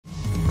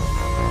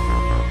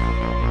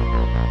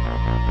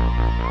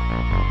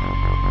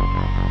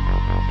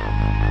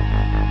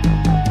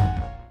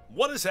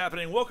What is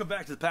happening? Welcome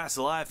back to the Pass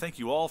Alive. Thank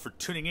you all for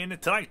tuning in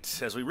tonight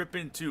as we rip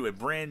into a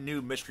brand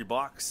new mystery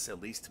box,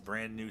 at least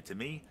brand new to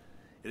me.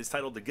 It is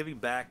titled the Giving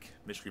Back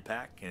Mystery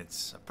Pack, and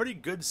it's a pretty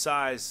good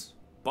size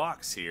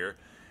box here.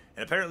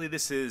 And apparently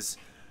this is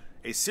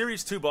a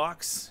Series 2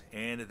 box,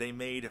 and they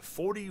made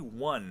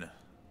 41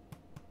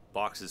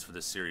 boxes for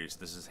this series.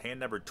 This is hand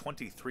number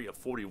 23 of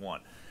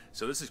 41.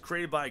 So this is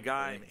created by a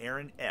guy named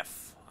Aaron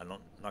F. I'm not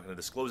going to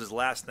disclose his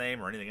last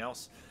name or anything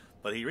else,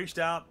 but he reached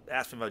out,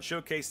 asked me if I'd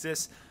showcase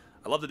this.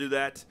 I love to do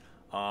that,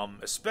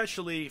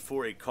 especially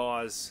for a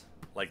cause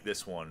like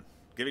this one.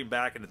 Giving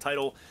back in the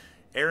title,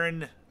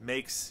 Aaron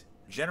makes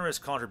generous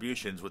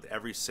contributions with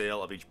every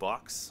sale of each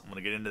box. I'm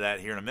going to get into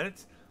that here in a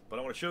minute, but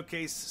I want to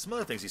showcase some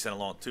other things he sent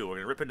along too. We're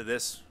going to rip into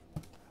this.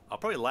 I'll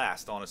probably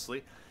last,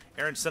 honestly.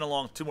 Aaron sent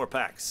along 2 more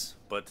packs,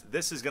 but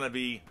this is going to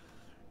be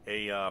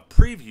a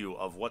preview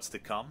of what's to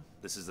come.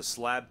 This is the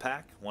slab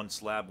pack. 1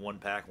 slab, 1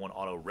 pack, 1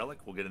 auto relic.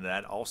 We'll get into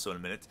that also in a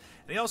minute.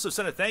 And he also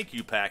sent a thank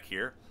you pack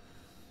here.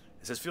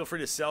 It says, feel free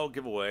to sell,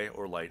 give away,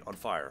 or light on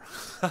fire.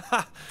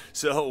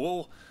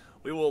 So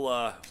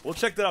we'll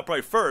check that out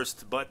probably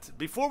first. But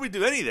before we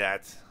do any of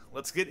that,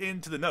 let's get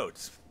into the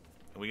notes.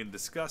 And we can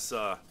discuss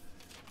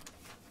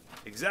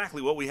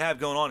exactly what we have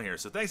going on here.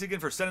 So thanks again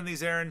for sending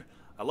these, Aaron.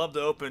 I love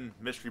to open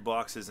mystery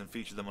boxes and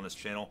feature them on this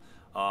channel.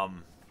 But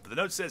the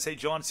note says, hey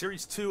John,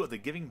 Series 2 of the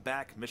Giving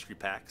Back Mystery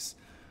Packs,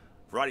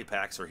 variety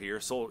packs are here.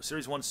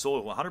 Series 1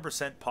 sold with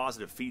 100%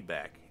 positive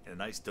feedback and a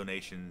nice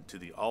donation to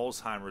the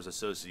Alzheimer's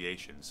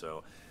Association.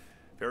 So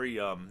very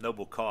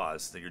noble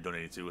cause that you're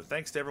donating to.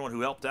 Thanks to everyone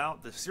who helped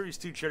out. The Series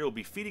 2 charity will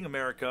be Feeding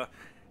America,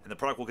 and the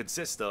product will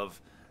consist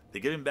of the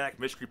Giving Back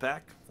Mystery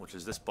Pack, which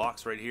is this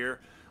box right here.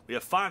 We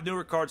have 5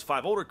 newer cards,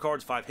 5 older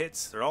cards, 5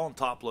 hits. They're all in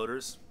top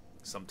loaders.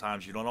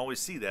 Sometimes you don't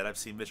always see that. I've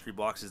seen mystery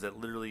boxes that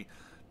literally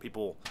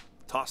people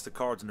toss the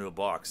cards into a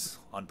box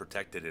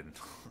unprotected and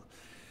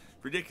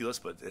ridiculous,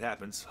 but it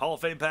happens. Hall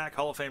of Fame pack,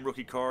 Hall of Fame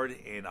rookie card,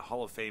 and a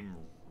Hall of Fame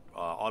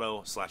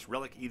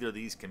auto/relic. Either of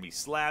these can be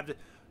slabbed.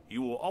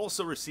 You will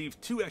also receive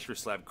 2 extra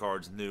slab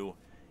cards, new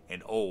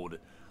and old.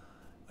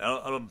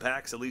 Out of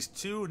packs, at least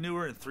 2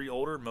 newer and 3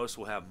 older. Most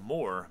will have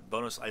more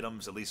bonus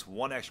items, at least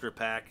 1 extra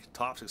pack,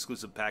 tops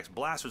exclusive packs,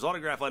 blasters,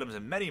 autograph items,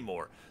 and many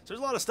more. So there's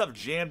a lot of stuff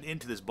jammed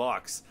into this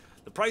box.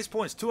 The price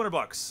point is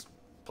 $200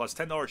 plus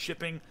 $10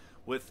 shipping,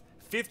 with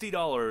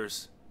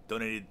 $50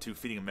 donated to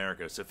Feeding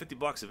America. So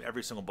 $50 of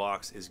every single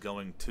box is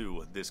going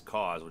to this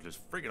cause, which is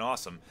freaking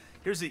awesome.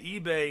 Here's the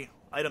eBay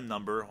item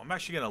number. I'm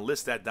actually going to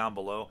list that down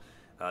below.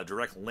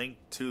 Direct link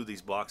to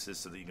these boxes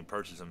so that you can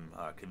purchase them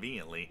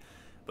conveniently.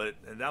 But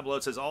down below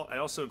it says, I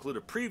also include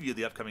a preview of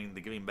the upcoming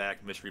The Giving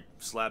Back Mystery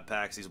Slab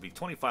Packs. These will be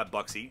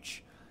 $25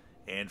 each,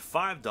 and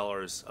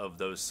 $5 of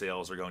those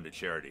sales are going to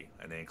charity.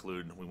 And they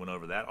include, we went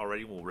over that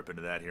already, we'll rip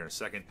into that here in a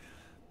second.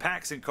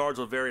 Packs and cards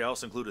will vary. I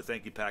also include a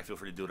thank you pack. Feel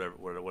free to do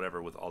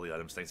whatever with all the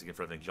items. Thanks again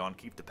for everything, John.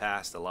 Keep the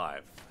past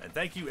alive. And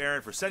thank you,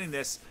 Aaron, for sending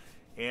this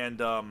and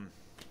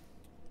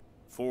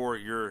for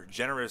your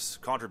generous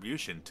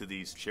contribution to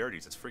these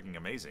charities. It's freaking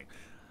amazing.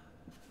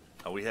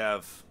 We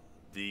have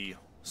the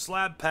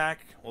slab pack.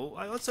 Well,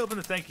 let's open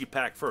the thank you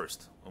pack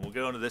first. And we'll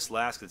go into this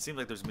last because it seems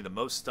like there's going to be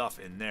the most stuff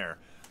in there.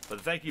 But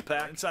the thank you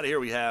pack, inside of here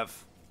we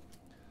have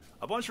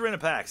a bunch of random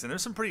packs. And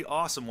there's some pretty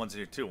awesome ones in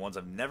here too. Ones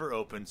I've never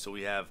opened. So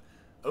we have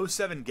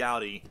 07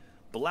 Gaudi,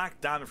 Black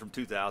Diamond from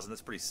 2000,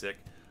 that's pretty sick.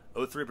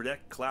 03 Upper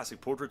Deck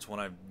Classic Portraits, one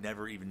I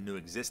never even knew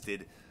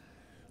existed.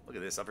 Look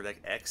at this, Upper Deck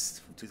X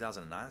from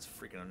 2009, that's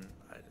freaking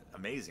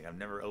amazing. I've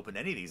never opened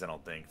any of these, I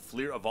don't think.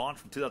 Fleer Avant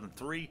from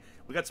 2003.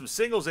 We got some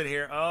singles in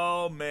here.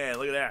 Oh man,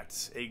 look at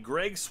that. A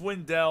Greg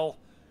Swindell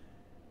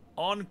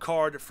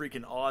on-card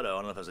freaking auto.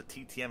 I don't know if that was a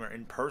TTM or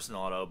in-person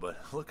auto,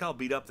 but look how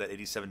beat up that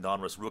 87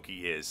 Donruss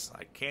rookie is.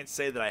 I can't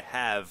say that I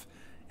have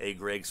a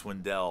Greg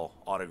Swindell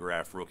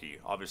autograph rookie.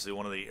 Obviously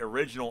one of the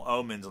original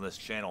omens on this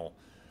channel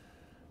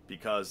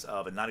because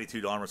of a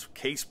 92 Donruss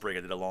case break I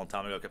did a long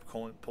time ago. I kept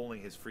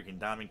pulling his freaking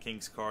Diamond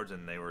Kings cards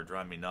and they were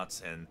driving me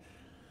nuts. And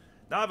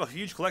now I have a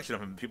huge collection of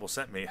them people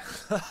sent me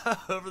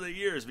over the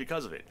years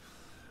because of it.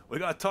 We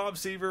got Tom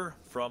Seaver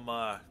from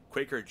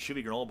Quaker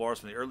Chewy granola bars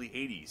from the early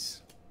 80s.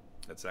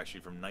 That's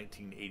actually from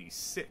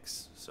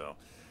 1986. So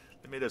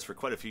they made those for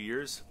quite a few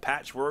years.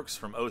 Patchworks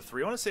from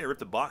 03. I want to say I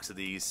ripped a box of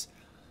these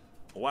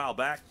a while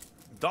back.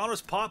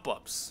 Donruss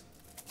pop-ups,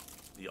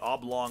 the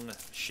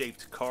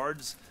oblong-shaped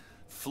cards.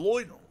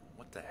 Floyd,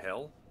 what the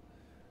hell?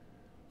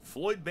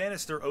 Floyd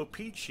Bannister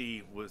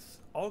O-Pee-Chee with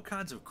all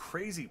kinds of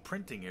crazy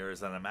printing errors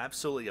that I'm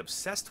absolutely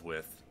obsessed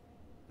with.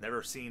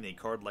 Never seen a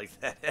card like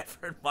that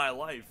ever in my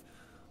life,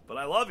 but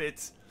I love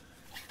it.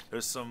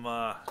 There's some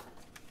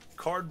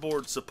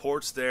cardboard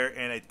supports there,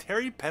 and a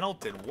Terry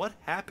Pendleton. What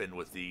happened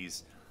with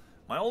these?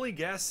 My only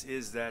guess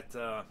is that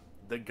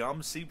the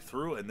gum seeped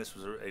through, and this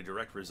was a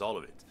direct result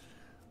of it.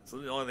 So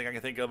the only thing I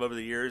can think of over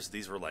the years,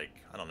 these were like,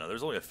 I don't know,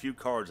 there's only a few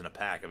cards in a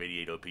pack of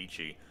 88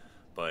 O-Pee-Chee,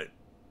 but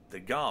the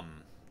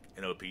gum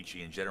in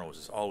O-Pee-Chee in general was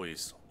just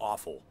always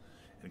awful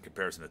in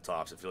comparison to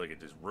Topps. I feel like it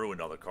just ruined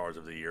all the cards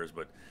over the years,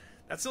 but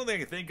that's the only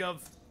thing I can think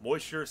of.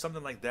 Moisture,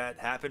 something like that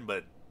happened,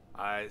 but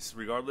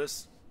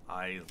regardless,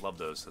 I love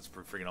those. That's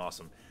freaking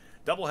awesome.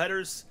 Double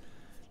headers.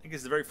 I think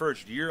it's the very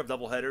first year of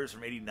double headers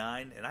from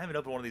 '89, and I haven't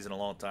opened one of these in a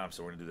long time,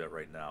 so we're gonna do that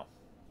right now.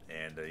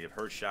 And you have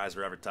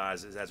Hershiser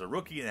advertised. It has a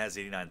rookie and it has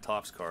the '89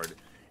 Topps card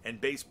and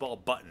baseball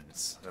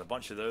buttons. Got a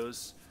bunch of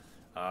those.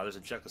 There's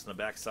a checklist on the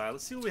back side.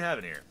 Let's see what we have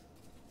in here.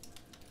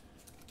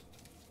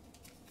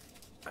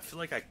 I feel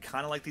like I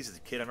kind of like these as a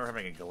kid. I remember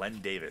having a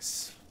Glenn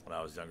Davis when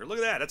I was younger. Look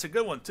at that. That's a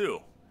good one,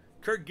 too.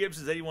 Kirk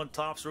Gibson's 81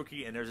 Topps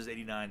rookie, and there's his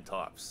 89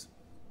 Topps.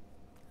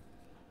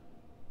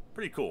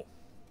 Pretty cool.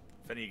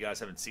 If any of you guys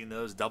haven't seen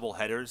those, double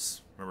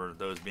headers. Remember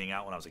those being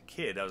out when I was a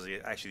kid. That was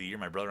actually the year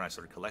my brother and I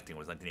started collecting,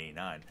 was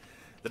 1989.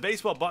 The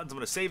baseball buttons, I'm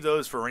going to save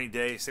those for a rainy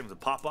day. Same with the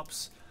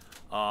pop-ups.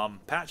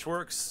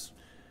 Patchworks.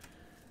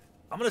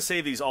 I'm going to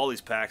save all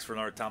these packs for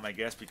another time, I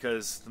guess,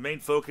 because the main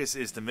focus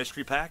is the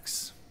mystery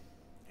packs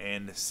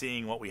and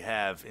seeing what we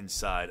have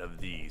inside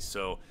of these.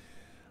 So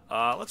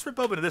let's rip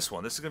open to this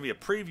one. This is going to be a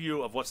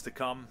preview of what's to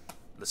come,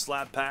 the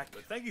slab pack.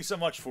 But thank you so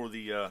much for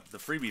the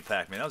freebie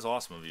pack, man. That was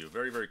awesome of you.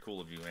 Very, very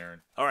cool of you, Aaron.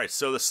 All right,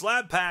 so the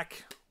slab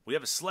pack, we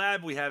have a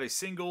slab, we have a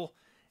single,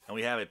 and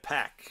we have a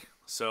pack.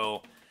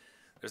 So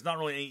there's not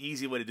really any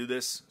easy way to do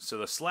this. So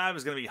the slab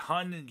is going to be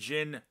Hyun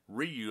Jin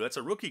Ryu. That's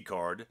a rookie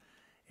card,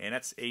 and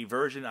that's a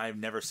version I've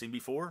never seen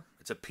before.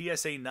 It's a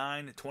PSA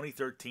 9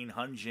 2013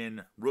 Hyun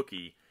Jin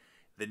rookie.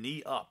 The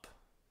knee up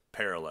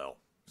parallel.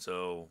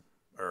 So,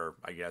 or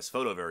I guess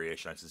photo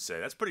variation, I should say.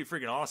 That's pretty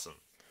freaking awesome.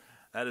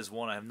 That is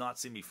one I have not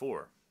seen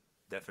before.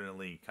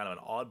 Definitely kind of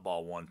an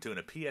oddball one, too, and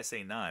a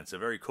PSA 9. So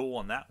very cool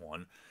on that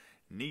one.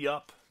 Knee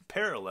up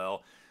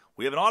parallel.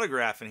 We have an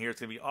autograph in here.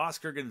 It's going to be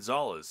Oscar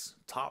Gonzalez.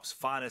 Topps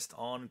finest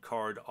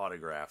on-card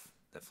autograph.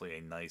 Definitely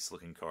a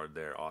nice-looking card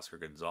there. Oscar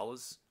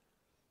Gonzalez.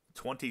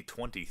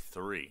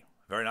 2023.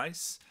 Very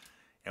nice.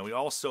 And we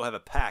also have a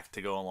pack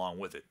to go along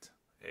with it.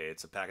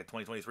 It's a pack of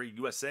 2023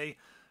 USA.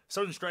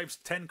 Southern Stripes,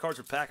 10 cards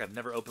per pack. I've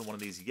never opened one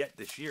of these yet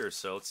this year,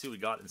 so let's see what we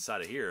got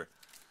inside of here.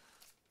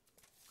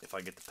 If I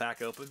can get the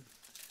pack open.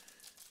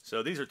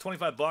 So these are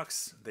 25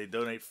 bucks. They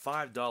donate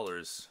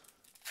 $5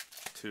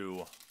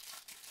 to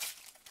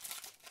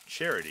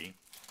charity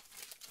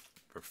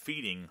for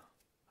Feeding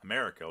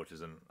America, which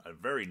is a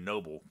very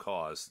noble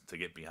cause to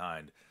get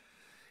behind.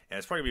 And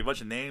it's probably going to be a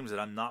bunch of names that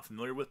I'm not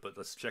familiar with, but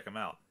let's check them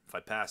out. If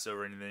I pass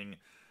over anything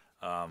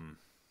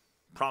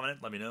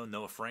prominent, let me know.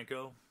 Noah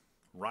Franco,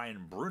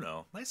 Ryan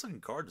Bruno. Nice looking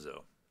cards,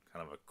 though.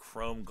 Kind of a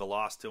chrome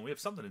gloss to them. We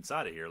have something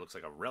inside of here. It looks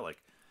like a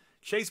relic.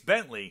 Chase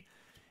Bentley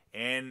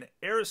and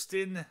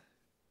Ariston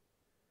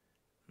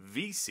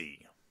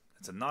VC.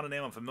 It's not a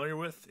name I'm familiar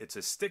with. It's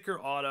a sticker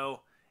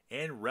auto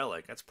and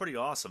relic. That's pretty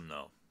awesome,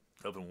 though.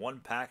 Open one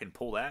pack and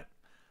pull that.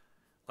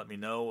 Let me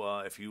know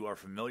if you are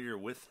familiar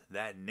with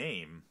that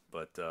name.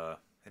 But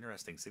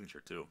interesting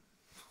signature, too.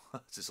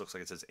 It just looks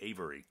like it says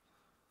Avery.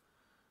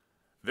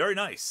 Very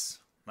nice.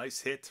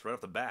 Nice hit right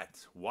off the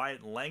bat.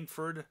 Wyatt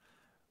Langford,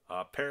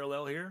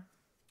 parallel here.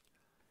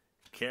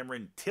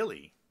 Cameron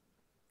Tilley,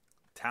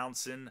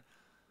 Townsend,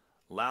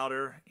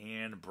 Louder,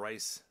 and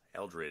Bryce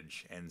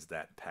Eldridge ends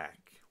that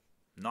pack.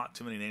 Not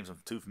too many names I'm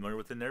too familiar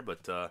with in there,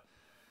 but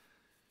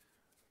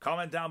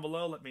comment down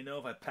below. Let me know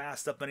if I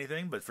passed up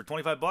anything. But for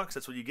 25 bucks,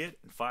 that's what you get.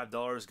 And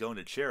 $5 going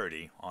to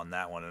charity on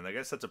that one. And I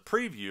guess that's a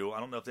preview. I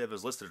don't know if they have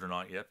those listed or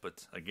not yet,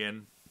 but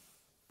again,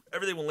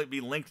 everything will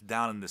be linked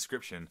down in the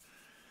description.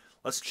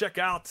 Let's check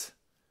out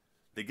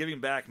the Giving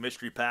Back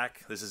Mystery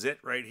Pack. This is it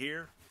right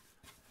here.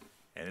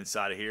 And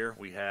inside of here,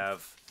 we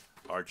have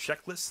our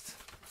checklist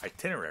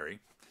itinerary.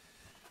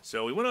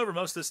 So we went over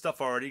most of this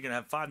stuff already. You're going to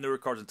have 5 newer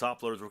cards and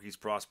top loaders, rookies,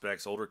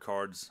 prospects, older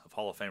cards of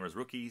Hall of Famers,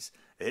 rookies,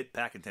 a hit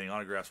pack containing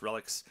autographs,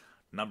 relics,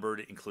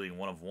 numbered, including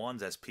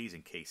 1/1s, SPs,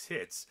 and case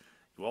hits.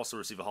 You also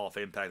receive a Hall of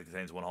Fame pack that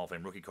contains 1 Hall of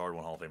Fame rookie card,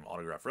 1 Hall of Fame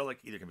autograph relic.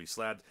 Either can be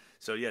slabbed.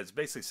 So yeah, it's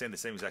basically saying the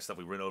same exact stuff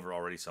we went over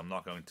already, so I'm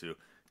not going to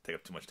take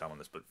up too much time on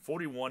this. But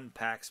 41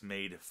 packs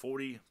made,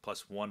 40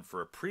 plus 1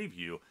 for a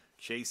preview.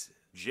 Chase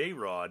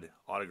J-Rod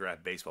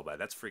autograph baseball bat.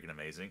 That's freaking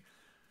amazing.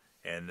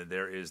 And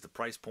there is the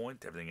price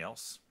point, everything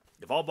else.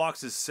 If all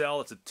boxes sell,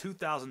 it's a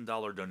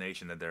 $2,000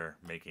 donation that they're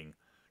making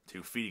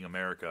to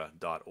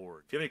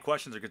feedingamerica.org. If you have any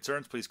questions or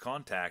concerns, please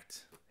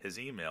contact his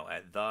email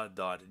at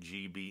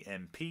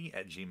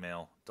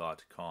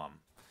the.gbmp@gmail.com.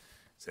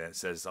 So it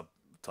says up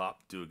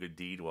top, do a good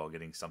deed while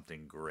getting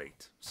something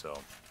great.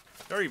 So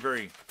very,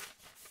 very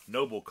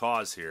noble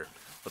cause here.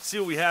 Let's see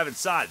what we have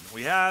inside.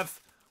 We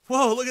have,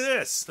 whoa, look at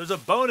this. There's a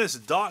bonus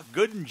Doc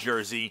Gooden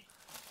jersey.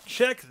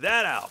 Check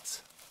that out.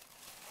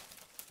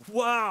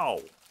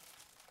 Wow.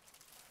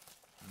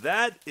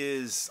 That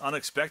is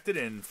unexpected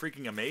and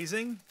freaking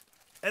amazing.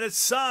 And it's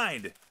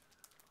signed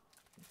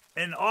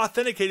and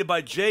authenticated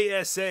by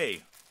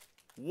JSA.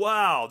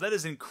 Wow, that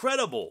is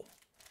incredible.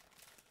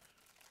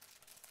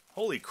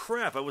 Holy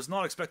crap, I was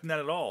not expecting that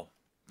at all.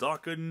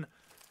 Doc Gooden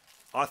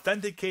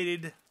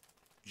authenticated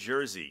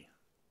jersey.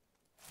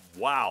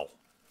 Wow.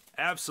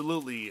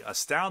 Absolutely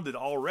astounded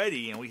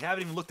already, and we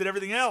haven't even looked at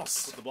everything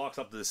else. Put the box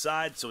up to the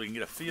side so we can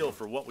get a feel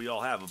for what we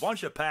all have. A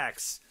bunch of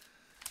packs.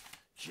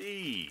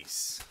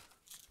 Jeez.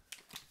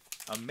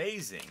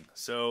 Amazing.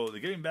 So the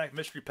Giving Back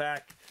Mystery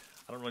Pack,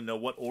 I don't really know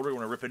what order we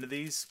want to rip into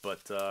these,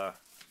 but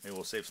maybe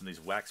we'll save some of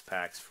these wax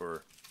packs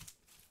for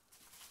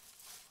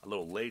a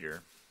little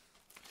later.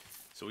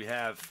 So we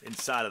have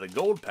inside of the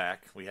gold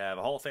pack, we have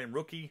a Hall of Fame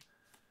rookie,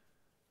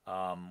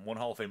 one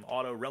Hall of Fame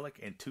auto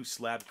relic, and 2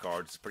 slab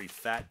cards. Pretty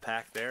fat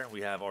pack there.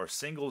 We have our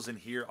singles in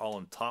here, all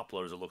in top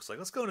loaders, it looks like.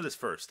 Let's go into this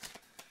first.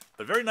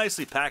 But very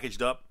nicely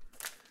packaged up.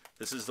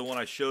 This is the one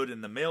I showed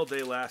in the mail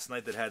day last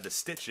night that had the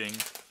stitching,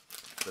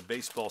 the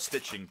baseball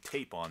stitching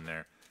tape on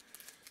there.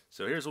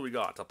 So here's what we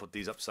got. I'll put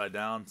these upside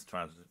down,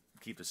 trying to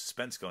keep the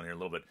suspense going here a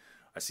little bit.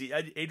 I see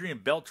Adrian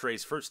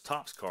Beltre's first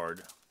Topps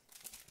card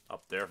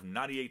up there from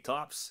 98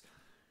 Topps.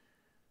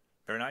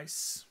 Very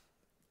nice.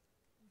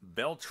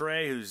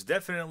 Beltre, who's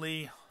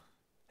definitely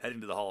heading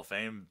to the Hall of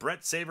Fame.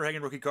 Brett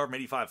Saberhagen rookie card from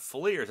 85.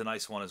 Fleer is a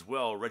nice one as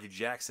well. Reggie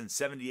Jackson,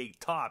 78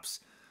 Topps.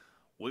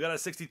 We got a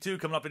 62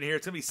 coming up in here.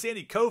 It's going to be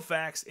Sandy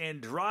Koufax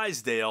and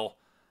Drysdale.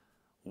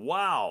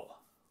 Wow.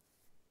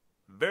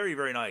 Very,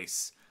 very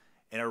nice.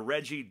 And a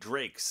Reggie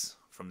Drakes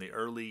from the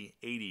early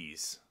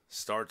 80s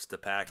starts to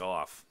pack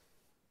off.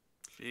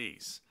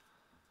 Jeez.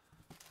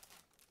 I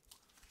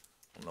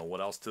don't know what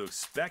else to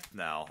expect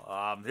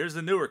now. Here's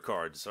the newer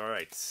cards. All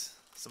right.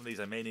 Some of these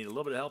I may need a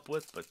little bit of help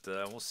with, but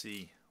we'll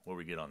see where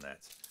we get on that.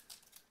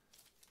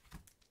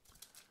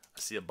 I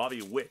see a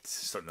Bobby Witt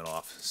starting it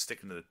off,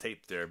 sticking to the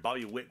tape there.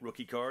 Bobby Witt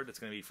rookie card. That's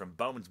going to be from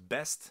Bowman's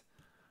Best.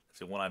 That's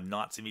the one I've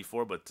not seen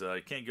before, but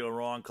you can't go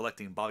wrong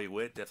collecting Bobby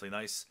Witt. Definitely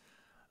nice.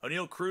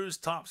 O'Neal Cruz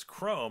Topps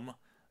Chrome.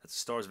 That's the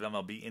Stars of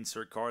MLB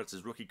insert card. It's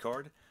his rookie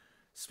card.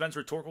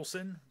 Spencer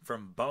Torkelson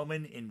from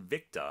Bowman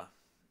Invicta.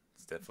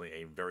 It's definitely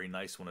a very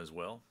nice one as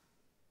well.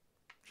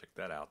 Check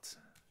that out.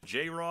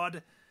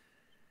 J-Rod.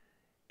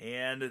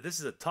 And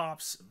this is a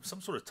Topps, some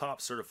sort of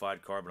Topps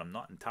certified card, but I'm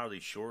not entirely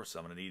sure, so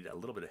I'm going to need a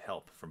little bit of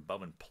help from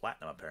Bowman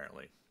Platinum,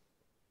 apparently.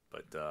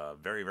 But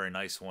very, very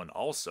nice one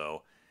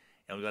also.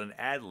 And we've got an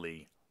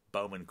Adley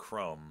Bowman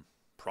Chrome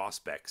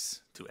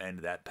Prospects to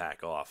end that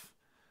pack off.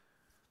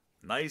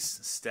 Nice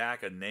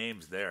stack of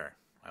names there,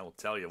 I will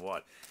tell you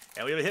what.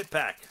 And we have a hit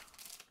pack.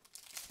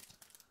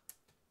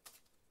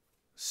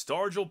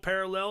 Stargell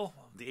Parallel,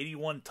 the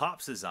 81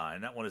 Topps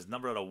design. That one is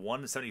numbered out of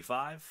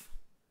 175.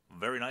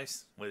 Very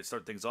nice way to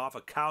start things off.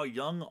 A Kyle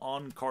Young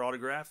on-card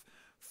autograph.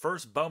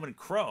 First Bowman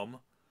Chrome.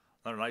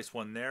 Another nice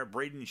one there.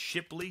 Braden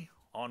Shipley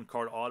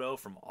on-card auto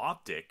from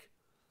Optic.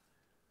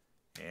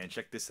 And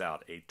check this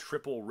out. A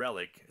triple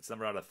relic. It's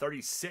numbered out of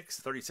 36.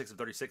 36 of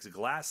 36.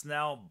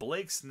 Glasnow,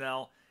 Blake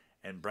Snell,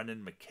 and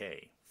Brendan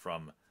McKay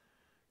from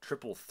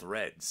Triple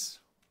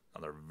Threads.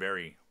 Another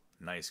very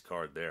nice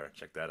card there.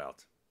 Check that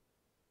out.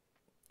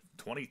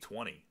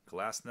 2020.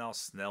 Glasnow,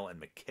 Snell,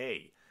 and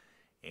McKay.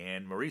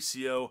 And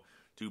Mauricio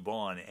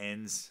Dubon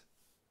ends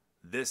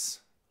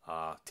this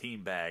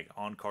team bag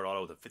on-card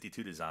auto with a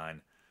 52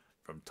 design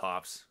from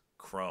Topps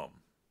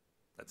Chrome.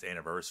 That's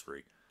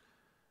anniversary.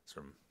 It's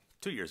from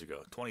 2 years ago,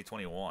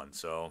 2021.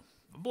 So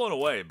I'm blown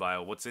away by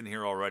what's in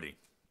here already.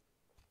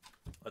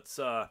 Let's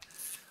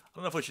I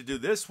don't know if we should do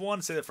this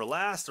one, save it for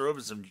last, or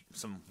open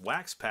some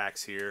wax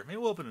packs here. Maybe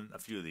we'll open a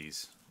few of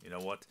these. You know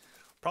what?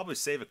 Probably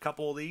save a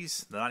couple of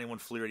these. The 91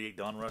 Fleer 88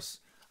 Donruss.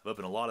 I've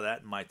opened a lot of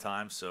that in my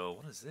time. So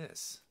what is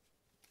this?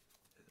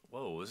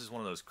 Whoa, this is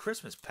one of those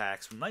Christmas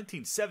packs from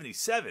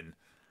 1977.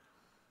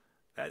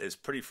 That is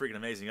pretty freaking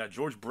amazing. You got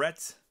George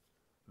Brett,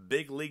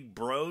 Big League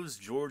Bros,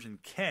 George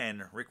and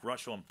Ken, Rick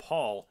Russell and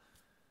Paul.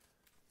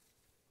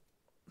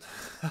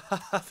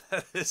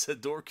 That is a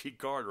dorky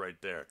card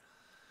right there.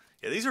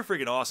 Yeah, these are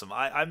freaking awesome.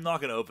 I'm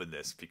not going to open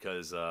this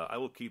because I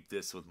will keep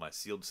this with my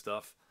sealed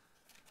stuff.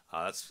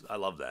 I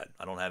love that.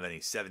 I don't have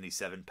any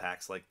 77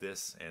 packs like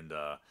this, and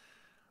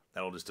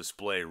that'll just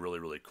display really,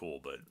 really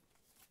cool. But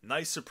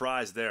nice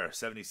surprise there.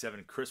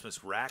 77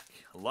 Christmas rack.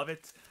 Love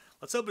it.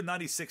 Let's open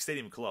 96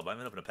 Stadium Club. I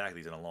haven't opened a pack of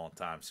these in a long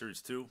time.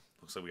 Series 2.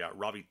 Looks like we got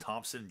Robbie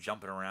Thompson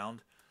jumping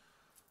around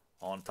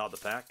on top of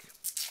the pack.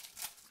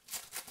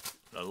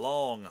 A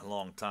long,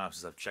 long time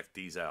since I've checked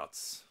these out.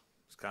 It's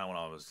kind of when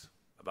I was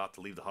about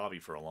to leave the hobby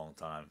for a long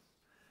time.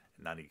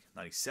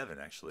 97,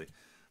 actually.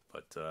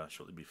 But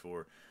shortly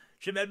before.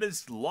 Jim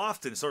Edmonds,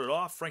 Lofton started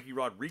off. Frankie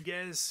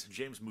Rodriguez,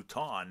 James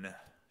Mouton,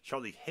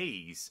 Charlie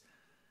Hayes,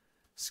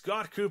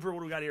 Scott Cooper. What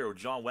do we got here?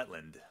 John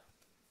Wetland.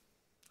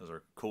 Those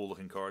are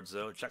cool-looking cards,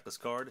 though. Check this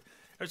card.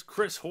 There's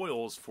Chris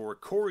Hoyles for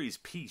Corey's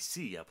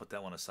PC. I'll put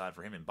that one aside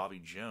for him and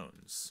Bobby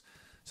Jones.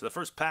 So the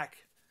first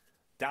pack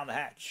down the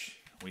hatch.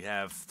 We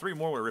have 3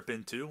 more we rip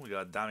into. We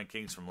got Diamond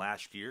Kings from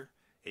last year.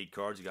 8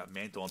 cards. You got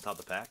Mantle on top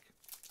of the pack.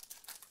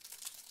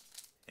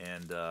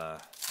 And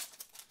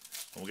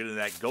we'll get into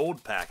that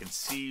gold pack and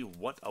see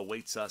what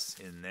awaits us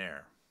in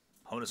there.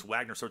 Honus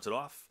Wagner starts it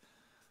off.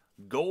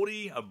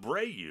 Goldie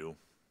Abreu.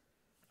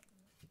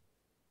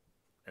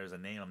 There's a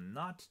name I'm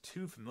not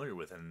too familiar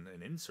with, and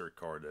an insert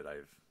card that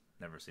I've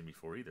never seen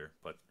before either,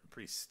 but a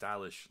pretty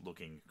stylish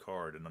looking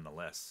card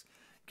nonetheless.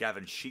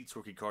 Gavin Sheets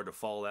rookie card to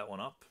follow that one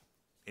up.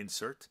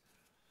 Insert.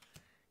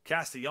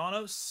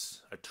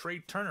 Castellanos, a Trey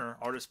Turner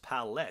artist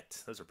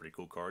palette. Those are pretty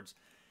cool cards.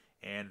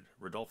 And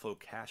Rodolfo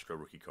Castro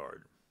rookie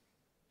card.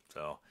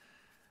 So,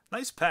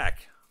 nice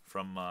pack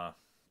from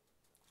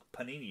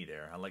Panini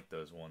there. I like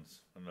those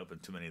ones. I haven't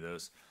opened too many of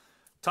those.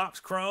 Topps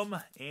Chrome,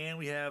 and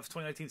we have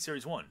 2019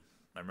 Series 1.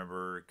 I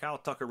remember Kyle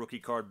Tucker rookie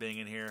card being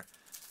in here.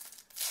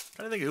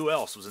 Trying to think of who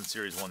else was in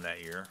Series 1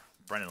 that year.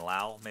 Brendan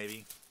Lau,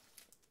 maybe.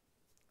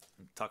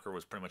 Tucker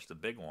was pretty much the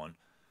big one.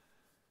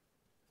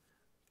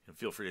 And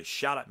feel free to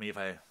shout at me if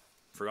I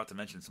forgot to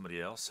mention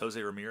somebody else.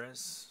 Jose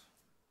Ramirez.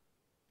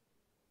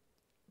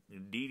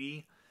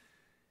 Didi.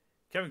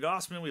 Kevin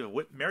Gossman. We have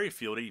Whit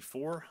Merrifield,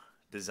 84.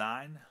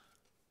 Design.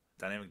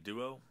 Dynamic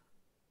duo.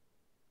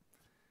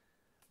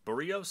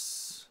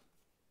 Barrios.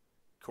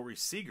 Corey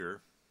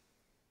Seager.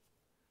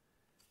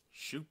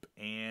 Shoop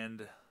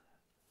and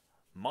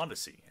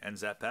Mondesi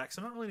ends that pack.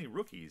 So not really any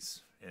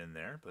rookies in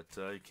there, but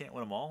you can't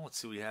win them all. Let's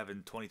see what we have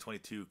in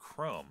 2022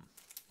 Chrome.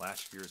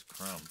 Last year's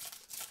Chrome.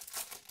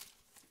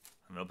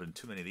 I haven't opened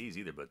too many of these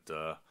either, but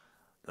the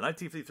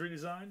 1953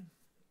 design,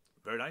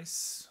 very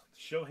nice.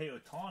 Shohei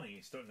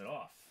Ohtani starting it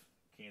off.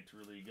 Can't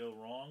really go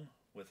wrong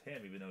with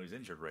him, even though he's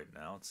injured right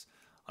now. It's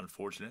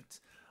unfortunate.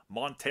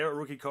 Montero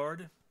rookie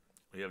card.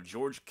 We have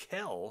George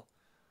Kell,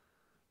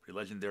 pretty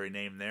legendary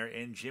name there,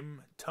 and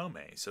Jim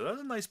Tomei. So that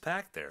was a nice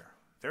pack there.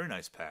 Very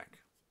nice pack.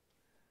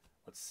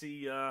 Let's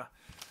see. I'm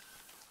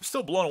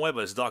still blown away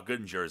by this Doc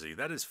Gooden jersey.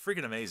 That is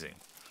freaking amazing.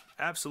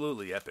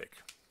 Absolutely epic.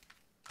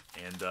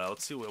 And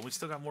let's see. We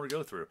still got more to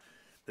go through.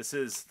 This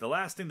is the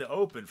last thing to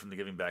open from the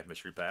Giving Back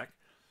Mystery Pack.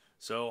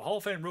 So Hall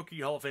of Fame rookie,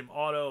 Hall of Fame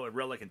auto, a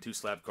relic, and 2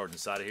 slab cards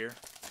inside of here.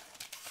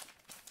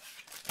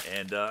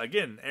 And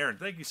again, Aaron,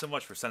 thank you so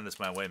much for sending this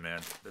my way,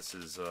 man. This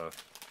is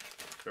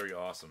very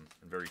awesome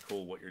and very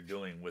cool what you're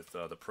doing with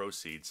the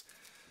proceeds.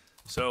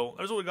 So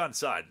there's what we got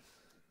inside.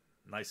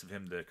 Nice of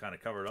him to kind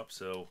of cover it up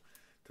so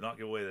to not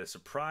give away the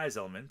surprise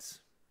element.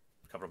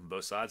 Cover up on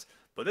both sides.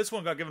 But this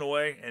one got given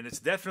away, and it's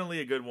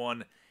definitely a good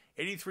one.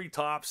 83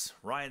 Topps,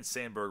 Ryan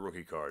Sandberg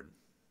rookie card.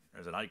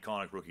 There's an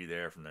iconic rookie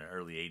there from the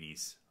early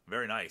 80s.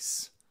 Very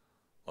nice.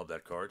 Love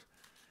that card.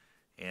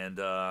 And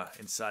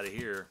inside of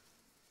here,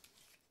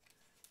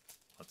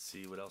 let's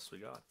see what else we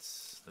got.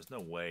 There's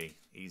no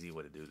easy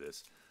way to do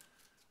this.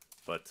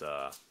 But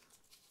I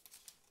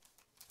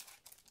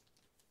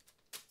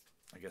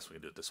guess we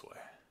can do it this way.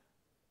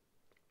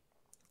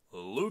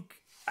 Luke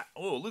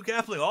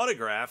Appling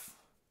autograph,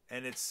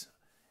 and it's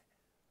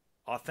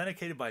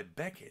authenticated by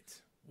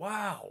Beckett.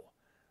 Wow,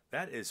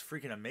 that is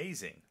freaking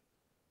amazing.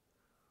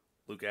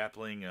 Luke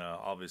Appling,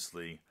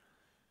 obviously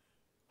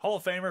Hall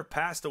of Famer,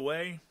 passed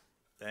away,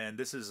 and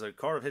this is a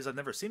card of his I've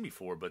never seen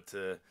before, but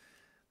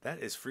that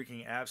is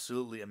freaking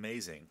absolutely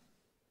amazing.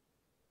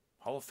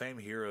 Hall of Fame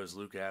heroes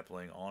Luke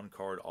Appling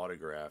on-card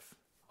autograph,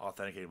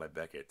 authenticated by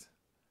Beckett.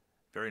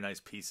 Very nice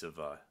piece of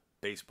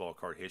baseball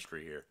card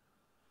history here.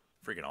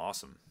 Freaking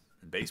awesome.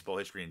 In baseball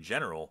history in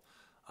general,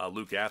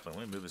 Luke Appling.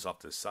 Let me move this off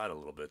to the side a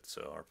little bit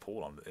so our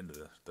pull on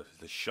into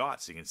the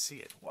shot so you can see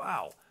it.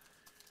 Wow.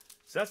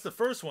 So that's the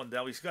first one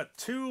down. We've got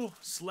 2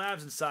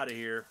 slabs inside of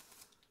here.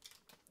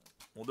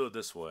 We'll do it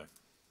this way.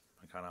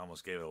 I kind of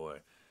almost gave it away.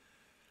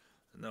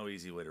 There's no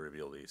easy way to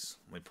reveal these.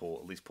 Let me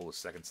at least pull the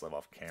second slab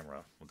off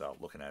camera without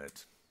looking at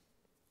it.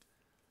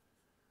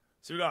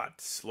 So we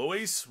got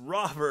Luis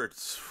Robert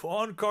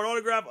on-card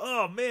autograph.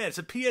 Oh, man, it's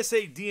a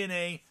PSA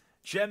DNA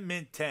Gem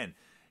Mint 10.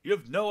 You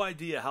have no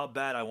idea how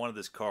bad I wanted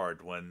this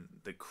card when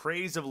the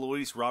craze of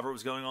Luis Robert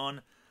was going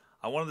on.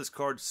 I wanted this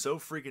card so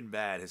freaking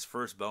bad, his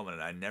first Bowman,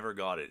 and I never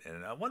got it.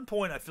 And at one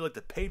point, I feel like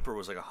the paper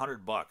was like $100.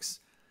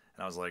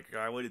 And I was like,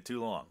 I waited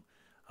too long.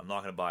 I'm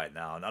not going to buy it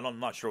now. And I'm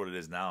not sure what it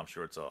is now. I'm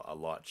sure it's a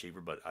lot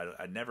cheaper, but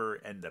I never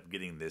ended up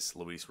getting this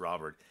Luis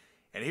Robert.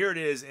 And here it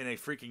is in a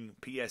freaking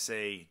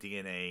PSA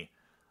DNA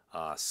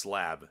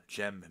slab,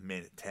 Gem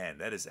Mint 10.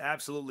 That is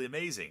absolutely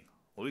amazing.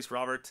 Luis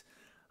Robert,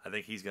 I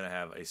think he's going to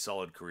have a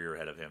solid career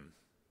ahead of him.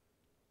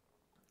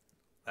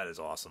 That is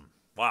awesome.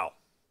 Wow.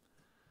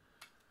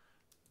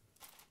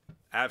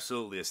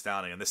 Absolutely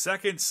astounding. And the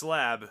second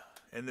slab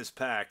in this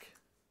pack,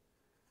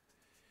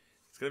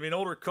 it's going to be an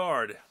older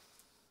card.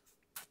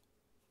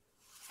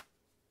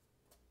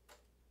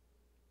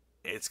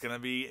 It's going to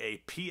be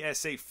a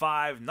PSA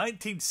 5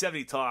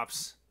 1970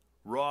 Topps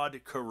Rod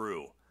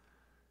Carew.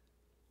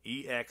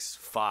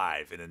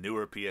 EX5 in a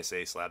newer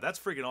PSA slab. That's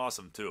freaking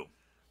awesome too.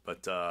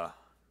 But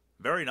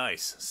very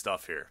nice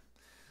stuff here.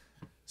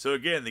 So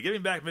again, the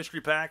Giving Back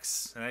Mystery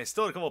Packs, and I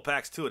still had a couple of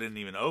packs too I didn't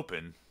even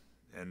open.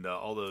 And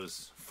all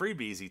those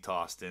freebies he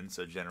tossed in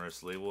so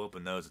generously. We'll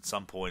open those at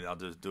some point. I'll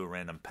just do a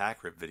random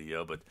pack rip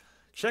video. But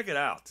check it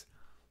out.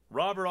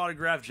 Robert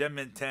autograph, Gem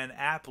Mint 10,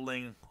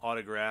 Appling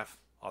autograph,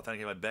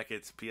 authenticated by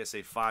Beckett,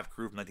 PSA 5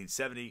 Crew from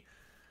 1970.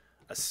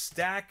 A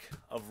stack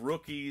of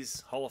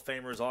rookies, Hall of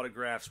Famers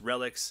autographs,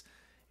 relics,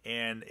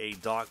 and a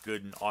Doc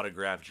Gooden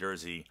autograph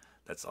jersey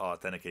that's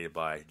authenticated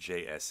by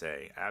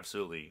JSA.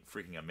 Absolutely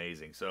freaking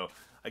amazing. So,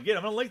 again,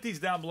 I'm going to link these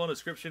down below in the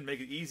description. Make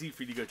it easy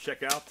for you to go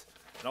check out.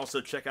 And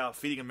also check out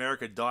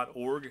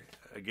feedingamerica.org.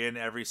 Again,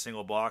 every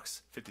single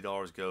box,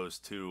 $50 goes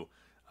to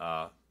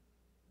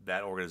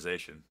that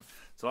organization.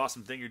 It's an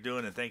awesome thing you're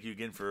doing, and thank you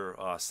again for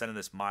sending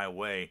this my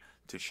way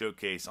to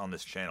showcase on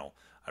this channel.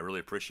 I really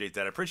appreciate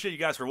that. I appreciate you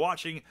guys for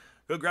watching.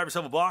 Go grab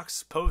yourself a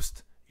box,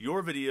 post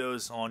your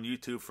videos on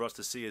YouTube for us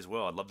to see as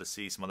well. I'd love to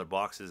see some other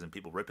boxes and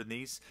people ripping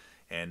these,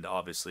 and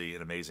obviously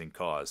an amazing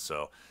cause.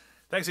 So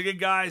thanks again,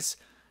 guys.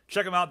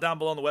 Check them out down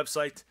below on the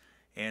website,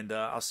 and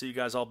I'll see you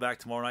guys all back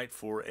tomorrow night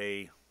for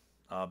a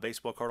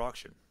baseball card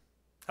auction.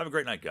 Have a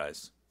great night,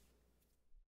 guys.